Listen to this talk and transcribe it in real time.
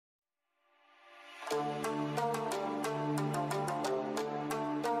Hello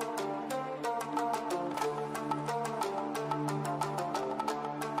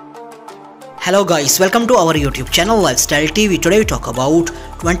guys, welcome to our YouTube channel Lifestyle TV. Today we talk about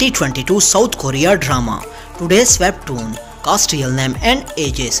 2022 South Korea drama. Today's webtoon, cast, real name and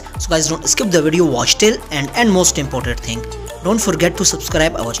ages. So guys, don't skip the video, watch till end, and most important thing, don't forget to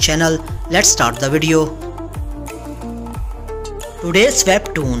subscribe our channel. Let's start the video. Today's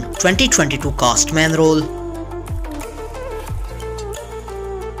webtoon 2022 cast main role.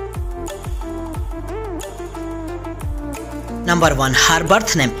 Number 1. Her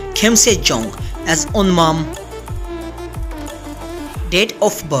birth name Kim Jeong as On mom. Date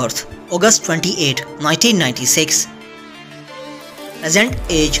of birth August 28, 1996. Present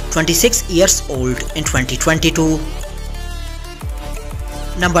age 26 years old in 2022.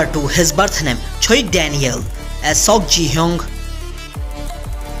 Number 2. His birth name Daniel as Seok Ji-hyung.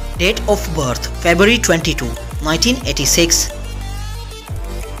 Date of birth February 22, 1986.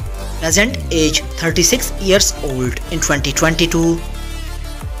 Present age 36 years old in 2022.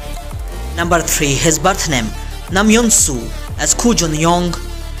 Number 3. His birth name Namyeon-soo as Koo Jun-young.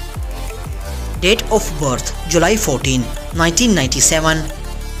 Date of birth July 14, 1997.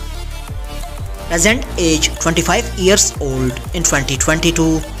 Present age 25 years old in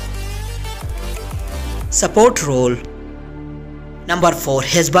 2022. Support role. Number 4.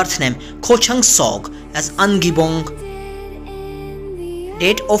 His birth name Ko Chang-sok as An Gi-bong.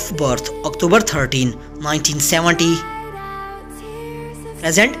 Date of birth October 13, 1970.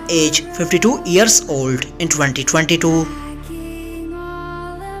 Present age 52 years old in 2022.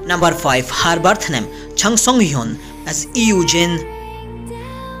 Number 5. Her birth name Chang Song-hyun as Jin.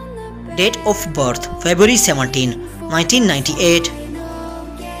 Date of birth February 17, 1998.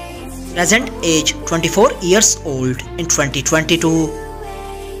 Present age 24 years old in 2022.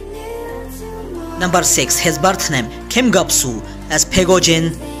 Number 6. His birth name Kim Gap-soo as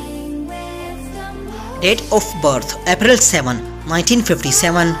Jin. Date of birth April 7,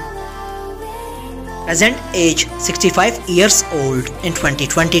 1957. Present age 65 years old in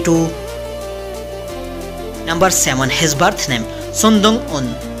 2022. Number 7. His birth name Sun Dong-un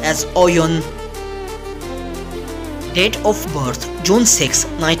as Yoon. Date of birth June 6,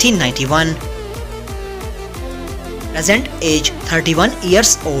 1991. Present age 31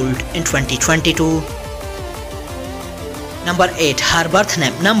 years old in 2022. Number 8. Her birth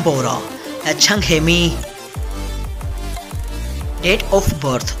name Nambora as Chang Hemi. Date of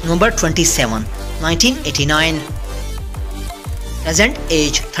birth November 27, 1989. Present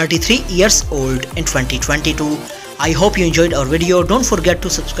age 33 years old in 2022. I hope you enjoyed our video. Don't forget to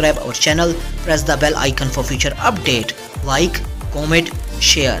subscribe our channel. Press the bell icon for future update. Like, comment,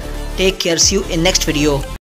 share. Take care. See you in next video.